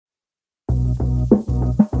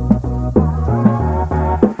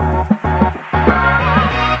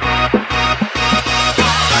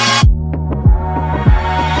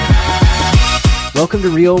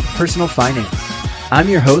Welcome to Real Personal Finance. I'm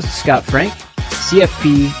your host, Scott Frank,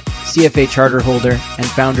 CFP, CFA charter holder, and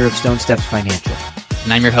founder of Stone Steps Financial.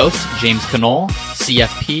 And I'm your host, James Knoll,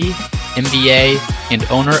 CFP, MBA, and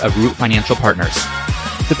owner of Root Financial Partners.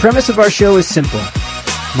 The premise of our show is simple.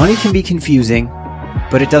 Money can be confusing,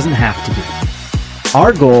 but it doesn't have to be.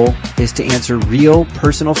 Our goal is to answer real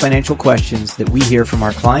personal financial questions that we hear from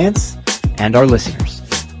our clients and our listeners.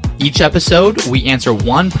 Each episode, we answer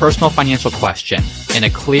one personal financial question in a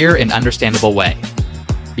clear and understandable way.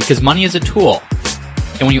 Because money is a tool,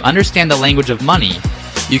 and when you understand the language of money,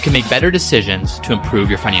 you can make better decisions to improve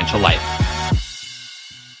your financial life.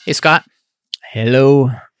 Hey, Scott.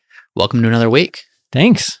 Hello. Welcome to another week.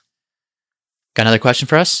 Thanks. Got another question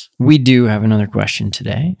for us? We do have another question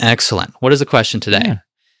today. Excellent. What is the question today? Yeah.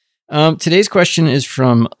 Today's question is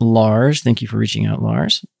from Lars. Thank you for reaching out,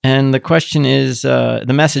 Lars. And the question is, the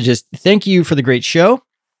message is, thank you for the great show.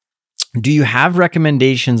 Do you have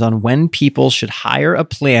recommendations on when people should hire a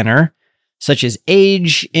planner, such as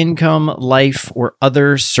age, income, life, or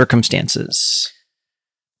other circumstances?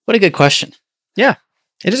 What a good question. Yeah,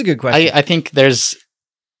 it is a good question. I think there's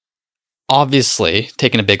obviously,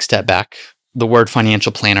 taking a big step back, the word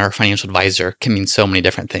financial planner or financial advisor can mean so many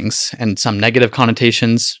different things, and some negative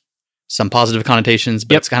connotations, some positive connotations,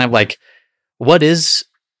 but It's kind of like, what is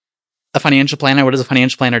a financial planner? What does a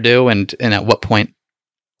financial planner do? And at what point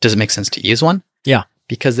does it make sense to use one? Yeah.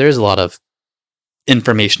 Because there's a lot of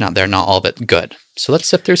information out there, not all of it good. So let's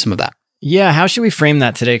sift through some of that. Yeah, how should we frame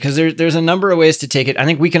that today? Because there's a number of ways to take it. I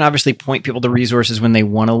think we can obviously point people to resources when they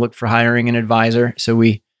want to look for hiring an advisor. So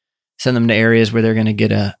we send them to areas where they're going to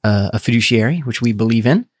get a fiduciary, which we believe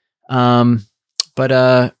in.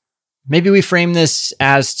 But maybe we frame this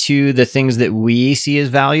as to the things that we see as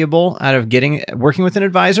valuable out of working with an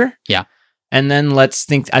advisor. Yeah. And then let's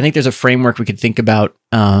think, I think there's a framework we could think about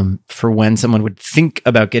for when someone would think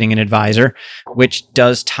about getting an advisor, which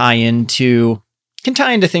does can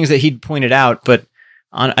tie into things that he'd pointed out, but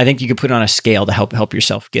I think you could put on a scale to help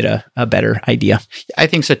yourself get a better idea. I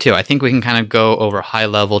think so too. I think we can kind of go over high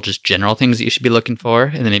level, just general things that you should be looking for,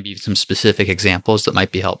 and then maybe some specific examples that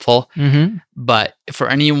might be helpful. Mm-hmm. But for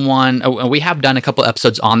anyone, we have done a couple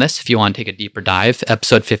episodes on this. If you want to take a deeper dive,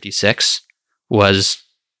 episode 56 was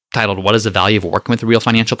titled, "What is the Value of Working with a Real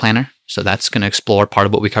Financial Planner?" So that's going to explore part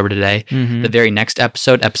of what we covered today. Mm-hmm. The very next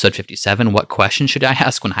episode, episode 57, "What questions should I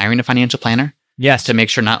ask when hiring a financial planner?" Yes. To make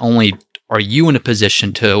sure not only are you in a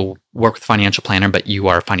position to work with a financial planner, but you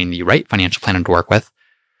are finding the right financial planner to work with.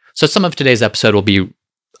 So some of today's episode will be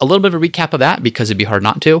a little bit of a recap of that because it'd be hard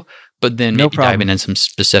not to, but then maybe diving in some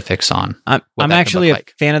specifics on I'm actually a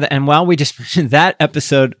fan of that. And while we just mentioned that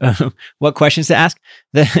episode, what questions to ask,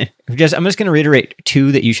 I'm just going to reiterate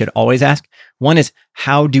two that you should always ask. One is,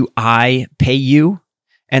 how do I pay you?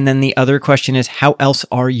 And then the other question is, how else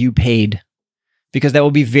are you paid? Because that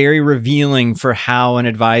will be very revealing for how an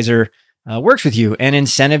advisor works with you, and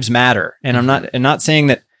incentives matter. And I'm not saying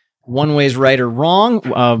that one way is right or wrong.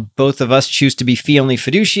 Both of us choose to be fee-only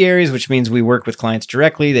fiduciaries, which means we work with clients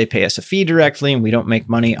directly. They pay us a fee directly, and we don't make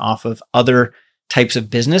money off of other types of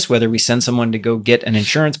business, whether we send someone to go get an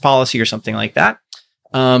insurance policy or something like that.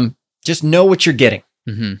 Just know what you're getting.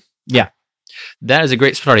 Mm-hmm. Yeah. That is a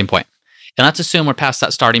great starting point. And let's assume we're past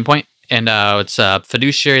that starting point. And it's a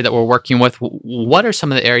fiduciary that we're working with. What are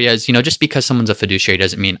some of the areas, just because someone's a fiduciary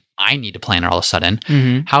doesn't mean I need a planner all of a sudden.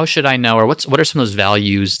 Mm-hmm. How should I know, or what are some of those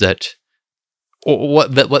values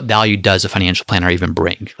what value does a financial planner even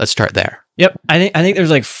bring? Let's start there. Yep. I think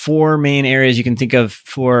there's like four main areas you can think of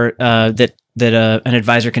for that an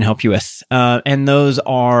advisor can help you with. And those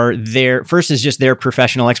are first is just their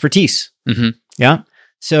professional expertise. Mm-hmm. Yeah.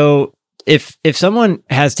 So if someone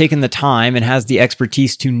has taken the time and has the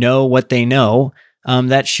expertise to know what they know,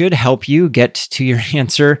 that should help you get to your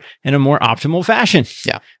answer in a more optimal fashion.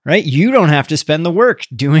 Yeah. Right? You don't have to spend the work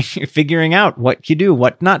figuring out what you do,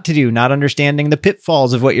 what not to do, not understanding the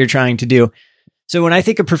pitfalls of what you're trying to do. So when I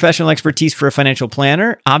think of professional expertise for a financial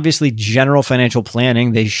planner, obviously general financial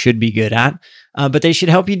planning, they should be good at, but they should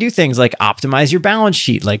help you do things like optimize your balance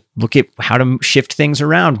sheet, like look at how to shift things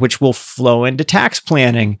around, which will flow into tax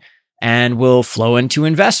planning, and will flow into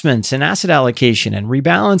investments and asset allocation and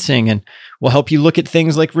rebalancing, and will help you look at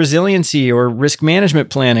things like resiliency or risk management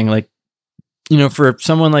planning. Like, for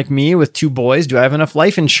someone like me with 2 boys, do I have enough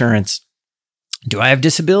life insurance? Do I have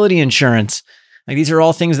disability insurance? Like, these are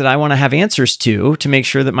all things that I want to have answers to make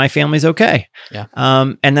sure that my family's okay. Yeah.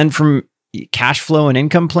 And then from cash flow and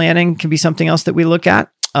income planning can be something else that we look at.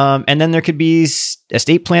 And then there could be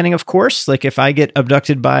estate planning, of course. Like if I get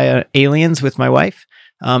abducted by aliens with my wife,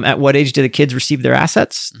 at what age do the kids receive their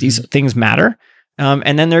assets? These things matter.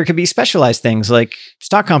 And then there could be specialized things like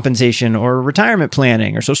stock compensation or retirement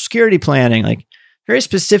planning or social security planning, like very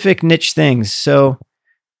specific niche things. So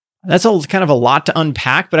that's kind of a lot to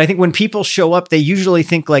unpack. But I think when people show up, they usually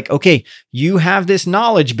think like, okay, you have this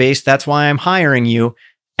knowledge base. That's why I'm hiring you.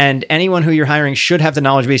 And anyone who you're hiring should have the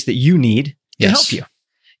knowledge base that you need to help you.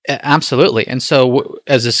 Absolutely. And so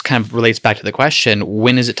as this kind of relates back to the question,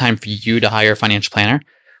 when is it time for you to hire a financial planner?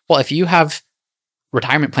 Well, if you have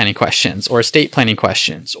retirement planning questions or estate planning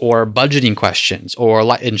questions or budgeting questions or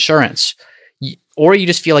insurance, or you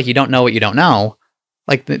just feel like you don't know what you don't know,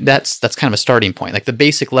 like that's kind of a starting point. Like the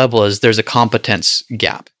basic level is there's a competence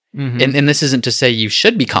gap. Mm-hmm. And this isn't to say you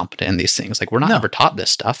should be competent in these things. Like we're not ever taught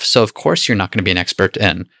this stuff. So of course you're not going to be an expert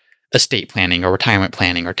in estate planning or retirement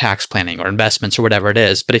planning or tax planning or investments or whatever it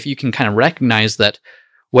is. But if you can kind of recognize that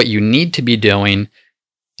what you need to be doing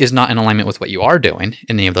is not in alignment with what you are doing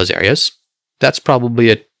in any of those areas, that's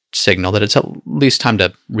probably a signal that it's at least time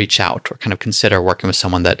to reach out or kind of consider working with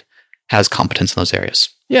someone that has competence in those areas.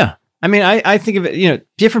 Yeah. I mean, I think of it,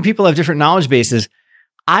 different people have different knowledge bases.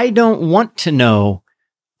 I don't want to know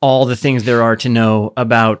all the things there are to know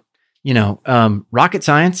about, rocket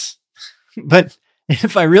science. But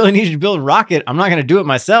if I really needed to build a rocket, I'm not going to do it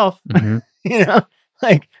myself. Mm-hmm.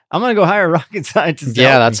 Like I'm going to go hire a rocket scientist.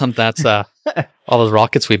 Yeah, that's all those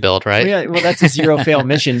rockets we build, right? Well, that's a zero fail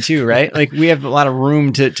mission too, right? Like we have a lot of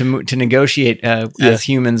room to negotiate as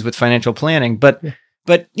humans with financial planning, but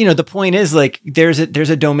the point is like there's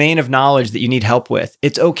a domain of knowledge that you need help with.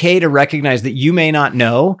 It's okay to recognize that you may not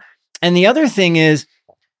know. And the other thing is,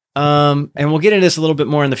 and we'll get into this a little bit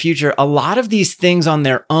more in the future, a lot of these things on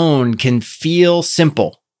their own can feel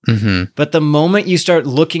simple. Mm-hmm. But the moment you start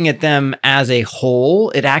looking at them as a whole,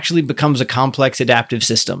 it actually becomes a complex adaptive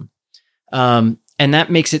system. And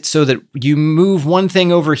that makes it so that you move one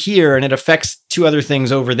thing over here and it affects two other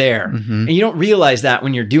things over there. Mm-hmm. And you don't realize that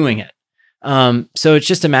when you're doing it. So it's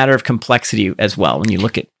just a matter of complexity as well when you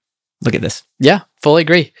look at this. Yeah, fully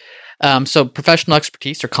agree. So professional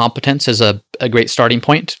expertise or competence is a great starting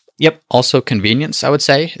point. Yep. Also convenience, I would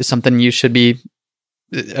say, is something you should be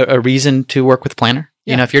a reason to work with a planner.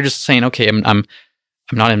 Yeah. If you're just saying, okay, I'm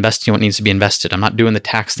not investing what needs to be invested. I'm not doing the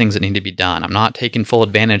tax things that need to be done. I'm not taking full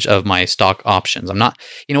advantage of my stock options. I'm not,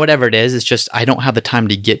 whatever it is, it's just, I don't have the time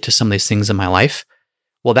to get to some of these things in my life.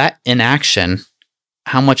 Well, that inaction,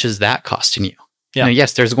 how much is that costing you? Yeah.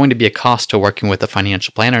 Yes, there's going to be a cost to working with a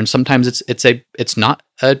financial planner. And sometimes it's not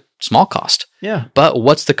a small cost. Yeah. But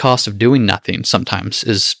what's the cost of doing nothing sometimes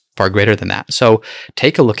is far greater than that. So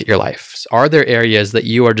take a look at your life. Are there areas that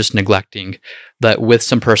you are just neglecting that with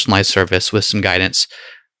some personalized service, with some guidance,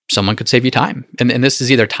 someone could save you time? And this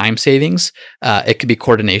is either time savings. It could be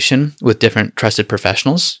coordination with different trusted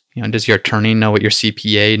professionals. Does your attorney know what your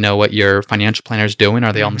CPA know what your financial planner is doing?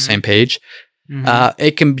 Are they on the same page? Mm-hmm.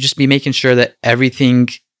 It can just be making sure that everything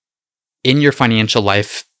in your financial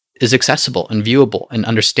life is accessible and viewable and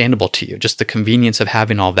understandable to you. Just the convenience of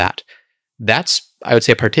having all that. That's, I would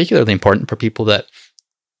say, particularly important for people that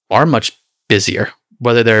are much busier,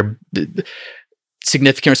 whether they're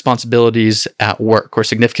significant responsibilities at work or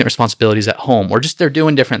significant responsibilities at home, or just they're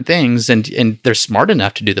doing different things and they're smart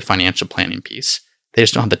enough to do the financial planning piece. They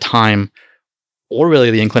just don't have the time or really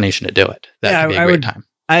the inclination to do it. That could be a great time.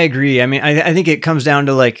 I agree. I mean, I think it comes down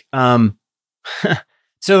to like,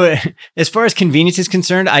 so as far as convenience is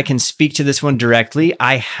concerned, I can speak to this one directly.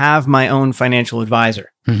 I have my own financial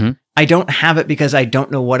advisor. Mm-hmm. I don't have it because I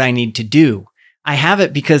don't know what I need to do. I have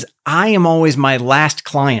it because I am always my last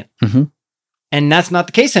client. Mm-hmm. And that's not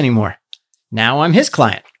the case anymore. Now I'm his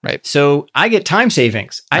client. Right. So I get time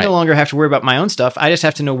savings. I no longer have to worry about my own stuff. I just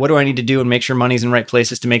have to know what do I need to do and make sure money's in the right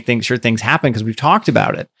places to make sure things happen because we've talked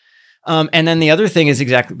about it. And then the other thing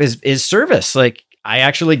is service. Like I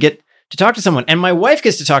actually get to talk to someone and my wife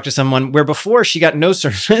gets to talk to someone where before she got no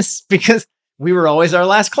service because we were always our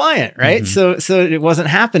last client. Right. Mm-hmm. So it wasn't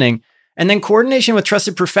happening. And then coordination with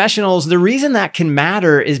trusted professionals. The reason that can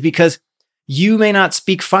matter is because you may not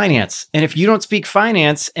speak finance. And if you don't speak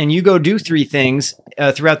finance and you go do 3 things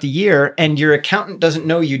throughout the year and your accountant doesn't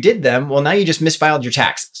know you did them, well, now you just misfiled your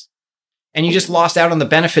taxes and you just lost out on the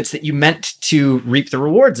benefits that you meant to reap the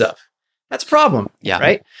rewards of. That's a problem. Yeah.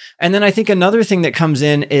 Right. And then I think another thing that comes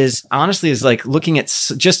in is like looking at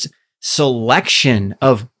just selection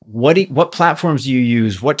of what platforms do you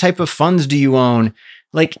use? What type of funds do you own?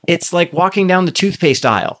 Like, it's like walking down the toothpaste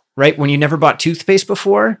aisle, right? When you never bought toothpaste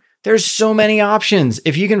before, there's so many options.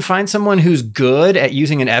 If you can find someone who's good at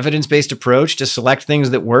using an evidence-based approach to select things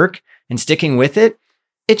that work and sticking with it,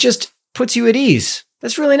 it just puts you at ease.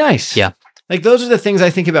 That's really nice. Yeah. Like those are the things I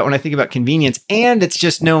think about when I think about convenience. And it's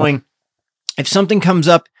just knowing if something comes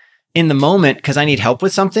up in the moment, because I need help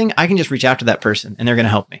with something, I can just reach out to that person and they're going to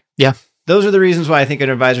help me. Yeah. Those are the reasons why I think an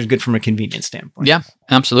advisor is good from a convenience standpoint. Yeah,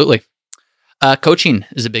 absolutely. Coaching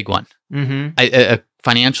is a big one. Mm-hmm. A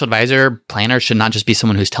financial advisor, planner should not just be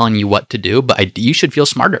someone who's telling you what to do, but you should feel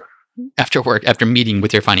smarter after work, after meeting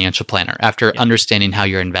with your financial planner, after understanding how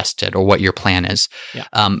you're invested or what your plan is.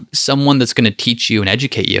 Yeah. Someone that's going to teach you and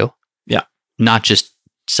educate you. Yeah. Not just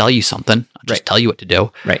sell you something, just tell you what to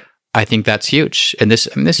do. Right. I think that's huge. And this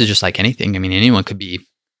is just like anything. I mean, anyone could be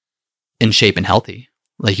in shape and healthy.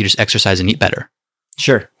 Like you just exercise and eat better.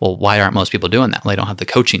 Sure. Well, why aren't most people doing that? Well, they don't have the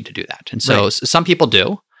coaching to do that. And so some people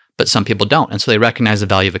do, but some people don't. And so they recognize the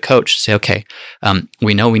value of a coach to say, okay,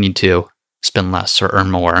 we know we need to spend less or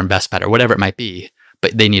earn more or invest better, whatever it might be,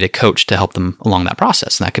 but they need a coach to help them along that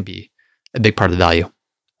process. And that could be a big part of the value.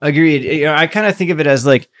 Agreed. I kind of think of it as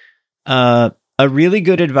like a really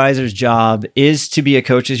good advisor's job is to be a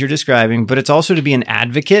coach, as you're describing, but it's also to be an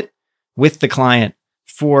advocate with the client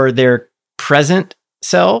for their present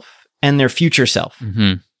self and their future self,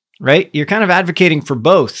 right? You're kind of advocating for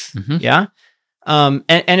both. Yeah. And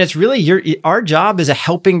it's really our job is a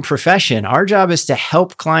helping profession. Our job is to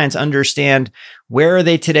help clients understand where are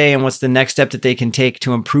they today and what's the next step that they can take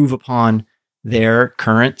to improve upon their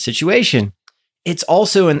current situation. It's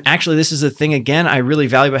also, and actually this is a thing again, I really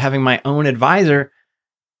value about having my own advisor.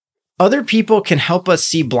 Other people can help us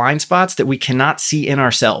see blind spots that we cannot see in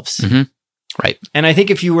ourselves. Right. And I think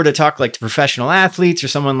if you were to talk like to professional athletes or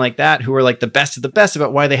someone like that, who are like the best of the best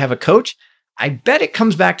about why they have a coach, I bet it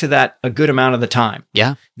comes back to that a good amount of the time.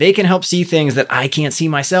 Yeah. They can help see things that I can't see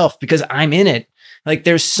myself because I'm in it. Like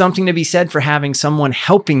there's something to be said for having someone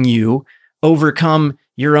helping you overcome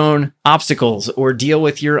your own obstacles or deal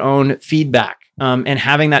with your own feedback, and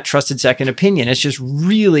having that trusted second opinion. It's just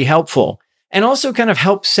really helpful. And also kind of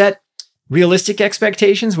help set realistic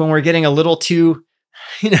expectations when we're getting a little too,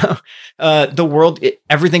 the world,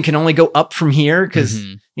 everything can only go up from here because,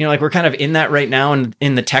 like we're kind of in that right now and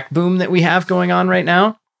in the tech boom that we have going on right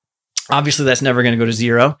now. Obviously, that's never going to go to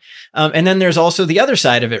zero. And then there's also the other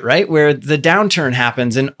side of it, right? Where the downturn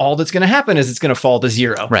happens and all that's going to happen is it's going to fall to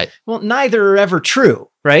zero. Right. Well, neither are ever true,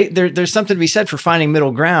 right? There's something to be said for finding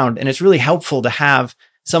middle ground. And it's really helpful to have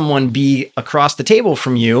someone be across the table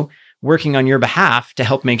from you working on your behalf to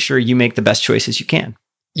help make sure you make the best choices you can.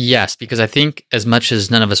 Yes, because I think as much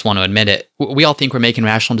as none of us want to admit it, we all think we're making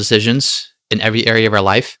rational decisions in every area of our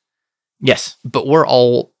life. Yes. But we're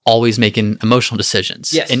all always making emotional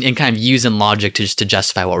decisions. Yes. And kind of using logic to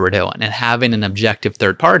justify what we're doing. And having an objective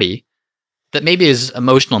third party that maybe is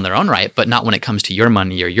emotional in their own right, but not when it comes to your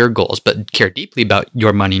money or your goals, but care deeply about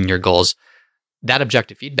your money and your goals, that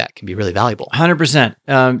objective feedback can be really valuable. 100%.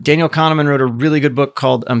 Daniel Kahneman wrote a really good book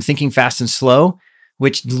called Thinking Fast and Slow,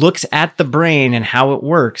 which looks at the brain and how it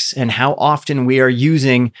works and how often we are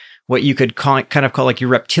using what you could call like your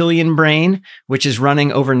reptilian brain, which is running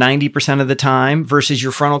over 90% of the time, versus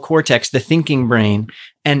your frontal cortex, the thinking brain.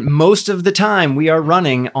 And most of the time we are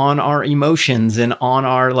running on our emotions and on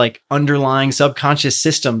our like underlying subconscious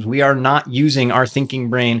systems. We are not using our thinking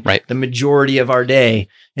brain the majority of our day.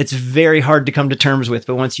 It's very hard to come to terms with,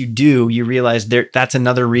 but once you do, you realize that's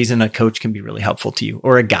another reason a coach can be really helpful to you,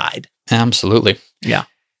 or a guide. Absolutely. Yeah.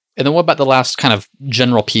 And then what about the last kind of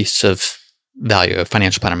general piece of value a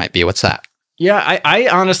financial planner might be? What's that? Yeah, I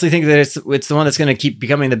honestly think that it's the one that's going to keep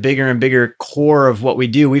becoming the bigger and bigger core of what we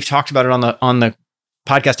do. We've talked about it on the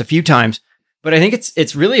podcast a few times, but I think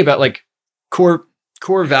it's really about like core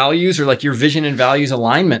values, or like your vision and values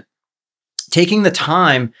alignment. Taking the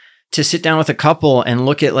time to sit down with a couple and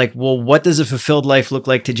look at like, well, what does a fulfilled life look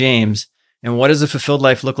like to James? And what does a fulfilled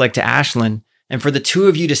life look like to Ashlyn? And for the two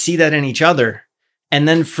of you to see that in each other. And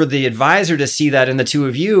then for the advisor to see that in the two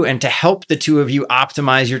of you and to help the two of you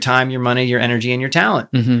optimize your time, your money, your energy, and your talent,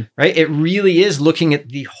 right? It really is looking at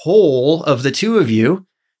the whole of the two of you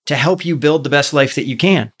to help you build the best life that you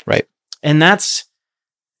can. Right. And that's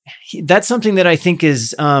something that I think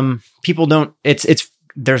is, people don't,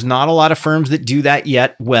 there's not a lot of firms that do that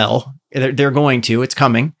yet. Well, they're going to, it's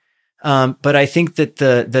coming. But I think that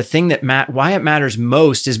the thing that why it matters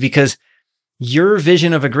most is because your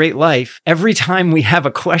vision of a great life, every time we have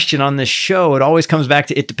a question on this show, it always comes back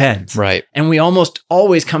to it depends. Right. And we almost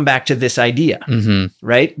always come back to this idea,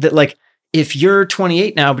 right? That like, if you're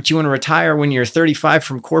 28 now, but you want to retire when you're 35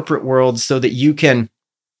 from corporate world so that you can,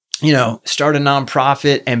 start a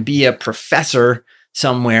nonprofit and be a professor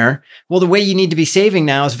somewhere. Well, the way you need to be saving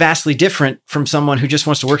now is vastly different from someone who just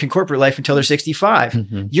wants to work in corporate life until they're 65.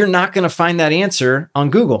 You're not going to find that answer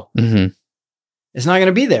on Google. It's not going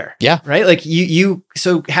to be there. Yeah. Right. Like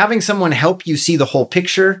so having someone help you see the whole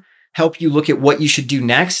picture, help you look at what you should do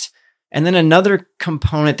next. And then another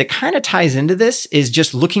component that kind of ties into this is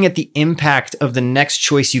just looking at the impact of the next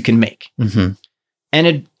choice you can make. Mm-hmm.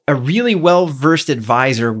 And a really well-versed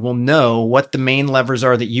advisor will know what the main levers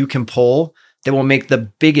are that you can pull that will make the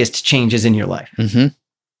biggest changes in your life. Mm-hmm.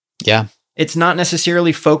 Yeah. It's not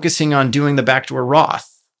necessarily focusing on doing the backdoor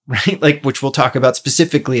Roth, right? Like, which we'll talk about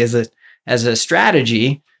specifically as a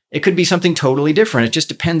strategy. It could be something totally different. It just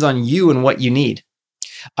depends on you and what you need.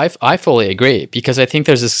 I fully agree, because I think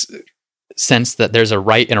there's this sense that there's a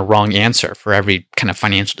right and a wrong answer for every kind of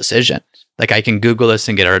financial decision. Like, I can Google this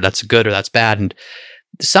and get, or that's good or that's bad. And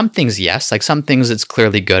some things, yes, like some things it's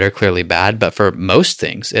clearly good or clearly bad. But for most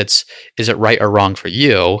things, is it right or wrong for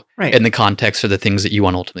you, right, in the context of the things that you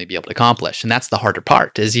want to ultimately be able to accomplish? And that's the harder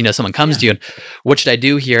part is, someone comes to you and, what should I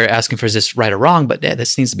do here? Asking for, is this right or wrong? But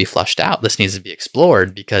this needs to be flushed out. This needs to be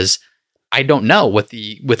explored, because I don't know with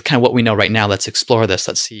kind of what we know right now. Let's explore this.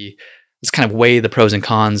 Let's see. Let's kind of weigh the pros and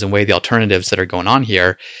cons and weigh the alternatives that are going on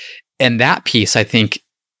here. And that piece, I think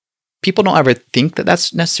people don't ever think that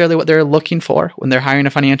that's necessarily what they're looking for when they're hiring a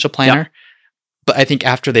financial planner. Yep. But I think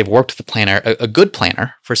after they've worked with a planner, a good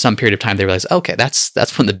planner for some period of time, they realize, okay, that's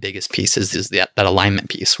one of the biggest pieces is that alignment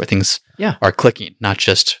piece where things are clicking, not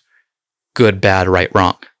just good, bad, right,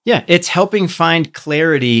 wrong. Yeah. It's helping find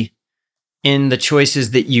clarity in the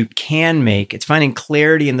choices that you can make. It's finding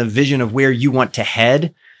clarity in the vision of where you want to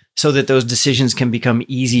head so that those decisions can become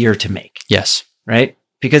easier to make. Yes. Right?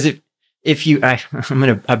 Because if you,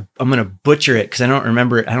 I'm gonna butcher it because I don't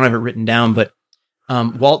remember it. I don't have it written down, but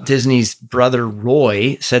Walt Disney's brother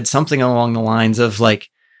Roy said something along the lines of like,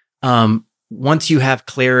 once you have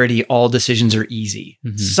clarity, all decisions are easy.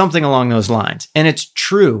 Mm-hmm. Something along those lines. And it's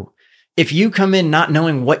true. If you come in not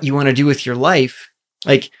knowing what you want to do with your life,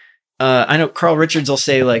 like, I know Carl Richards will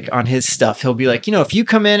say, like, on his stuff, he'll be like, if you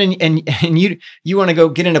come in and you want to go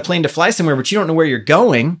get in a plane to fly somewhere, but you don't know where you're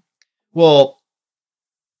going, well,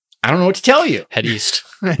 I don't know what to tell you. Head east.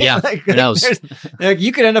 Yeah. Who knows?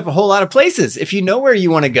 You could end up a whole lot of places. If you know where you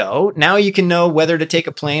want to go, now you can know whether to take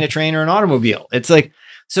a plane, a train, or an automobile. It's like,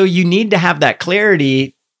 so you need to have that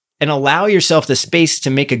clarity and allow yourself the space to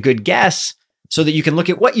make a good guess so that you can look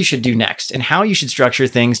at what you should do next and how you should structure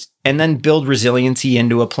things and then build resiliency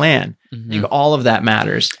into a plan. Mm-hmm. I think all of that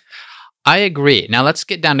matters. I agree. Now let's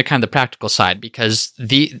get down to kind of the practical side, because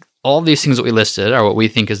all these things that we listed are what we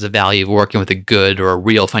think is the value of working with a good or a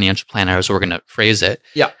real financial planner, as we're going to phrase it.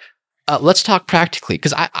 Yeah. Let's talk practically,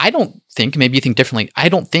 because I don't think, maybe you think differently, I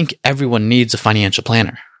don't think everyone needs a financial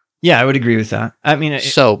planner. Yeah, I would agree with that. I mean,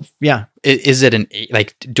 yeah. Is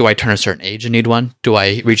it do I turn a certain age and need one? Do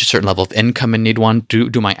I reach a certain level of income and need one?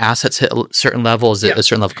 Do my assets hit a certain level? Is it a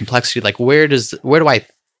certain level of complexity? Like,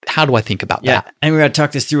 how do I think about that? And we're going to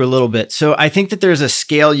talk this through a little bit. So I think that there's a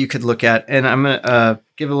scale you could look at, and I'm going to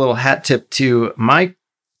give a little hat tip to my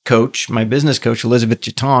coach, my business coach, Elizabeth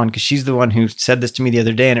Jeton, because she's the one who said this to me the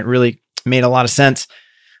other day, and it really made a lot of sense.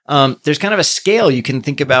 There's kind of a scale you can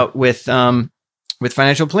think about with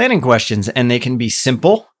financial planning questions, and they can be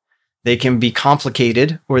simple, they can be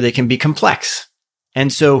complicated, or they can be complex.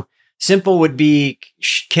 And so simple would be,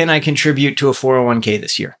 can I contribute to a 401k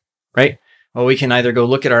this year? Right? Well, we can either go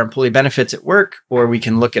look at our employee benefits at work, or we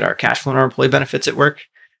can look at our cash flow and our employee benefits at work,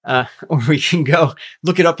 or we can go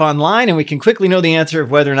look it up online and we can quickly know the answer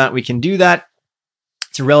of whether or not we can do that.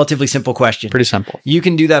 It's a relatively simple question. Pretty simple. You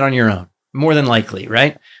can do that on your own, more than likely,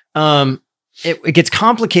 right? It gets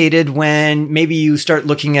complicated when maybe you start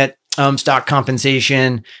looking at stock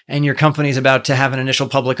compensation and your company's about to have an initial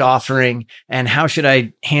public offering, and how should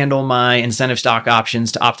I handle my incentive stock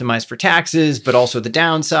options to optimize for taxes, but also the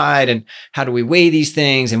downside, and how do we weigh these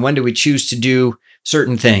things, and when do we choose to do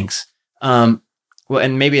certain things? Well,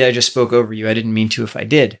 and maybe I just spoke over you. I didn't mean to if I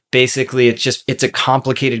did. Basically, it's a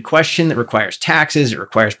complicated question that requires taxes. It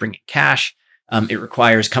requires bringing cash. It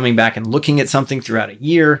requires coming back and looking at something throughout a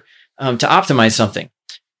year to optimize something.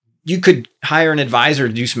 You could hire an advisor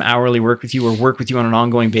to do some hourly work with you, or work with you on an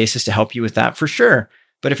ongoing basis to help you with that, for sure.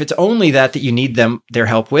 But if it's only that you need their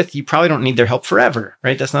help with, you probably don't need their help forever,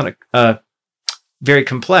 right? That's not very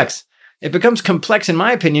complex. It becomes complex, in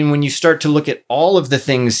my opinion, when you start to look at all of the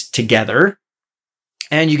things together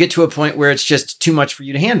and you get to a point where it's just too much for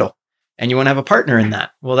you to handle and you want to have a partner in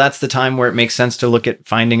that. Well, that's the time where it makes sense to look at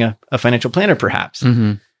finding a financial planner, perhaps.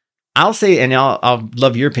 Mm-hmm. I'll say, and I'll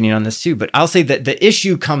love your opinion on this too, but I'll say that the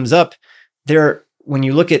issue comes up there when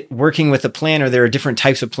you look at working with a planner. There are different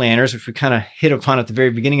types of planners, which we kind of hit upon at the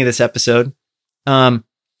very beginning of this episode. Some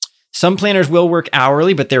planners will work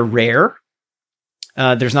hourly, but they're rare.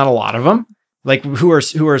 There's not a lot of them, like who are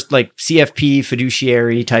like CFP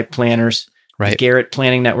fiduciary type planners. Right. Garrett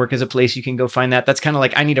Planning Network is a place you can go find that. That's kind of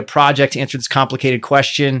like, I need a project to answer this complicated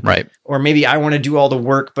question. Right. Or maybe I want to do all the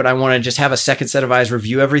work, but I want to just have a second set of eyes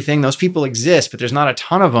review everything. Those people exist, but there's not a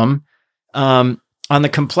ton of them. On the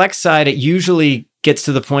complex side, it usually gets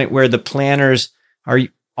to the point where the planners are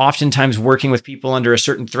oftentimes working with people under a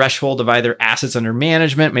certain threshold of either assets under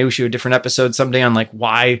management. Maybe we should do a different episode someday on like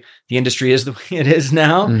why the industry is the way it is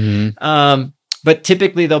now. Mm-hmm. But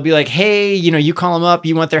typically they'll be like, hey, you call them up,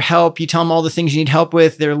 you want their help, you tell them all the things you need help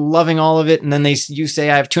with. They're loving all of it. And then you say,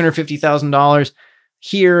 I have $250,000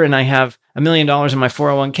 here and I have $1 million in my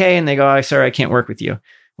 401k. And they go, oh, sorry, I can't work with you.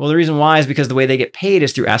 Well, the reason why is because the way they get paid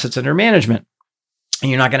is through assets under management. And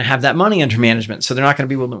you're not going to have that money under management. So they're not going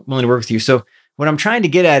to be willing to work with you. So what I'm trying to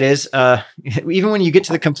get at is, even when you get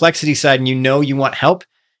to the complexity side and you want help,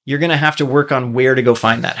 you're going to have to work on where to go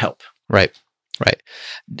find that help. Right.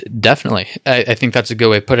 Definitely. I think that's a good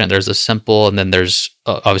way to put it. There's a simple, and then there's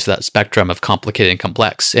obviously that spectrum of complicated and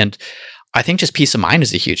complex. And I think just peace of mind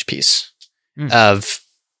is a huge piece of,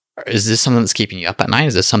 is this something that's keeping you up at night?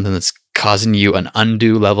 Is this something that's causing you an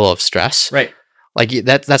undue level of stress? Right. Like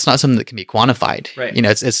that's not something that can be quantified. Right.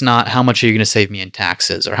 It's not how much are you going to save me in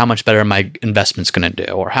taxes, or how much better are my investments going to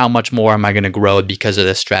do, or how much more am I going to grow because of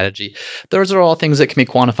this strategy. Those are all things that can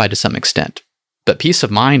be quantified to some extent. But peace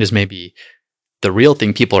of mind is maybe the real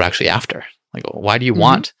thing people are actually after. Like, why do you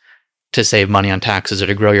want to save money on taxes or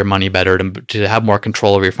to grow your money better, to have more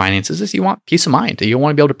control over your finances? Is you want peace of mind. You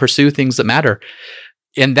want to be able to pursue things that matter.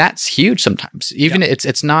 And that's huge sometimes. Even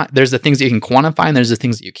it's not, there's the things that you can quantify and there's the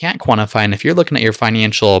things that you can't quantify. And if you're looking at your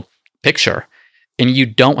financial picture and you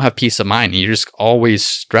don't have peace of mind, and you're just always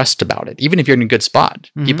stressed about it, even if you're in a good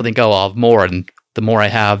spot, people think, oh, I'll have more. And the more I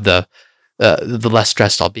have, the less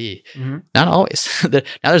stressed I'll be. Not always.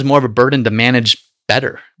 Now there's more of a burden to manage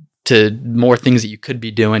better, to more things that you could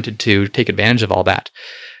be doing to take advantage of all that.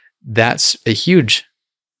 That's a huge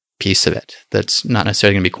piece of it that's not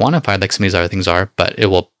necessarily going to be quantified like some of these other things are, but it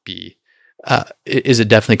will be, is a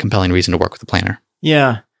definitely compelling reason to work with a planner.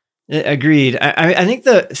 Yeah, agreed. I think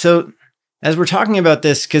so as we're talking about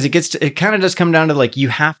this, because it kind of does come down to like, you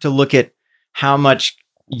have to look at how much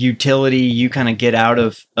utility you kind of get out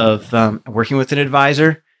of working with an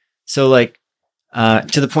advisor. So like,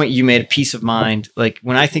 to the point you made, peace of mind, like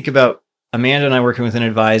when I think about Amanda and I working with an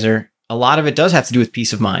advisor, a lot of it does have to do with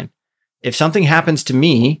peace of mind. If something happens to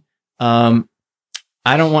me,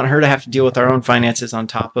 I don't want her to have to deal with our own finances on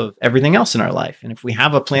top of everything else in our life. And if we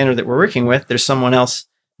have a planner that we're working with, there's someone else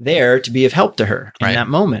there to be of help to her in that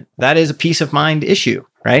moment. That is a peace of mind issue,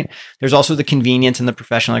 right? There's also the convenience and the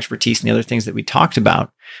professional expertise and the other things that we talked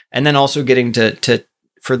about. And then also getting to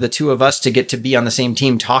for the two of us to get to be on the same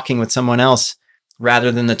team talking with someone else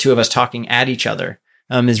rather than the two of us talking at each other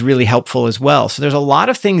is really helpful as well. So there's a lot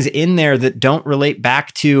of things in there that don't relate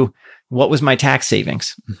back to what was my tax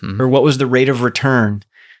savings or what was the rate of return.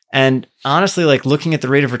 And honestly, like looking at the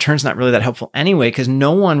rate of return is not really that helpful anyway, because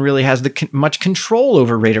no one really has much control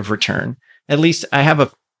over rate of return. At least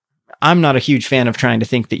I'm not a huge fan of trying to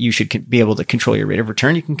think that you should be able to control your rate of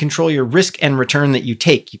return. You can control your risk and return that you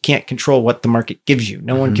take. You can't control what the market gives you.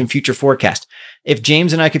 No one can future forecast. If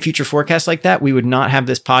James and I could future forecast like that, we would not have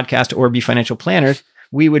this podcast or be financial planners.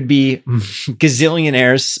 We would be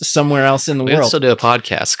gazillionaires somewhere else in the world. We'd still do a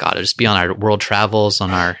podcast, Scott. It'd just be on our world travels,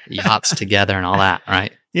 on our yachts together and all that,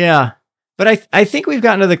 right? Yeah. But I think we've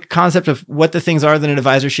gotten to the concept of what the things are that an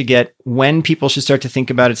advisor should get, when people should start to think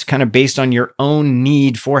about it. It's kind of based on your own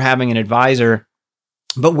need for having an advisor.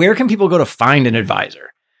 But where can people go to find an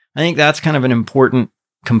advisor? I think that's kind of an important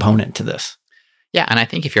component to this. Yeah. And I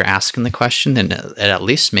think if you're asking the question, then it at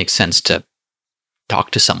least makes sense to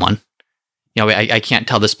talk to someone. You know, I can't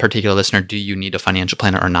tell this particular listener, do you need a financial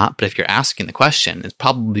planner or not? But if you're asking the question, it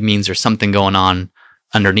probably means there's something going on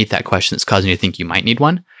underneath that question that's causing you to think you might need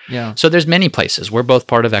one. Yeah. So there's many places. We're both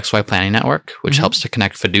part of XY Planning Network, which helps to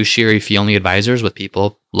connect fiduciary fee-only advisors with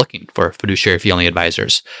people looking for fiduciary fee-only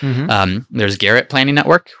advisors. There's Garrett Planning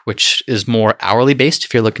Network, which is more hourly based.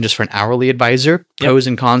 If you're looking just for an hourly advisor, pros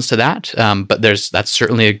and cons to that. But that's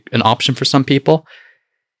certainly an option for some people.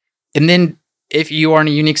 And then if you are in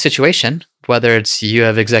a unique situation, whether it's you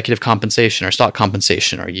have executive compensation or stock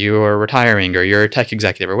compensation, or you are retiring, or you're a tech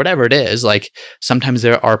executive, or whatever it is, like sometimes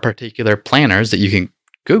there are particular planners that you can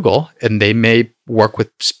Google and they may work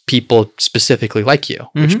with people specifically like you,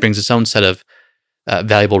 which brings its own set of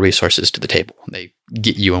valuable resources to the table. They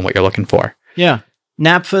get you in what you're looking for. Yeah.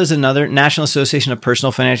 NAPFA is another, National Association of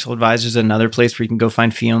Personal Financial Advisors, another place where you can go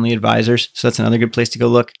find fee-only advisors. So that's another good place to go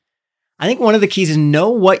look. I think one of the keys is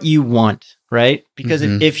know what you want, right? Because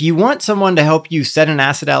if you want someone to help you set an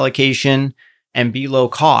asset allocation and be low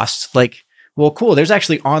cost, like Well, cool. There's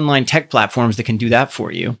actually online tech platforms that can do that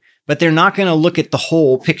for you, but they're not going to look at the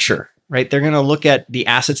whole picture, right? They're going to look at the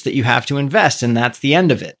assets that you have to invest, and that's the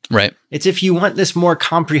end of it. Right. It's if you want this more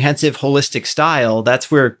comprehensive, holistic style,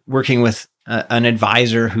 that's where working with an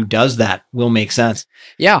advisor who does that will make sense.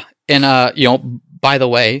 Yeah. And, by the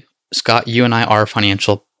way, Scott, you and I are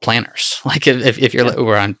financial planners. Like if you're,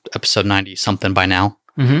 we're on episode 90 something by now.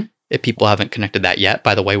 Mm-hmm. If people haven't connected that yet,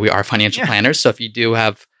 by the way, we are financial planners. So if you do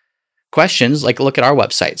have questions, like look at our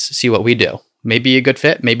websites, see what we do. Maybe a good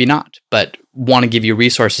fit, maybe not, but want to give you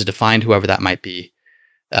resources to find whoever that might be.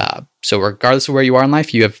 So regardless of where you are in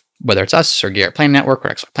life, you have, whether it's us or Garrett Planning Network or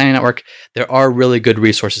XY Planning Network, there are really good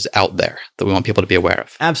resources out there that we want people to be aware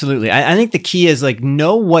of. Absolutely. I think the key is like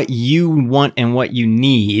know what you want and what you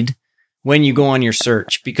need when you go on your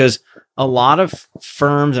search, because a lot of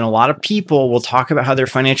firms and a lot of people will talk about how they're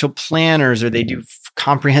financial planners or they do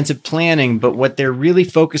comprehensive planning, but what they're really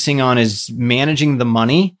focusing on is managing the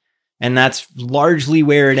money. And that's largely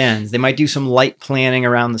where it ends. They might do some light planning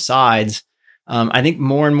around the sides. I think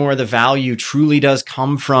more and more the value truly does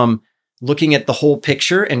come from looking at the whole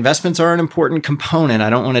picture. Investments are an important component.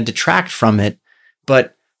 I don't want to detract from it,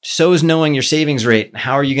 but so is knowing your savings rate.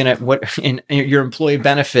 How are you going to, what in your employee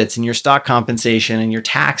benefits and your stock compensation and your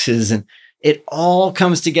taxes, and it all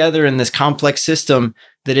comes together in this complex system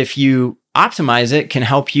that if you optimize it can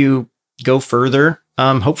help you go further,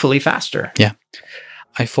 hopefully faster. Yeah,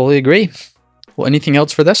 I fully agree. Well, anything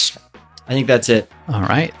else for this? I think that's it. All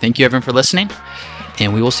right. Thank you everyone for listening,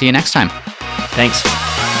 and we will see you next time. Thanks.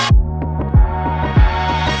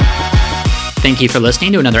 Thank you for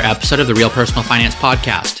listening to another episode of the Real Personal Finance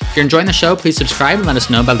Podcast. If you're enjoying the show, please subscribe and let us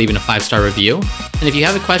know by leaving a 5-star review. And if you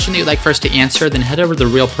have a question that you'd like for us to answer, then head over to the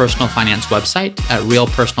Real Personal Finance website at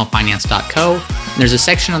realpersonalfinance.co. And there's a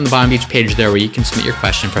section on the bottom of each page there where you can submit your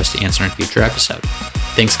question for us to answer in a future episode.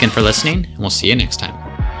 Thanks again for listening, and we'll see you next time.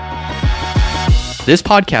 This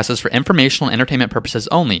podcast is for informational and entertainment purposes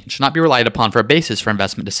only and should not be relied upon for a basis for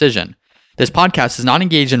investment decision. This podcast is not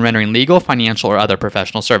engaged in rendering legal, financial, or other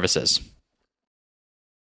professional services.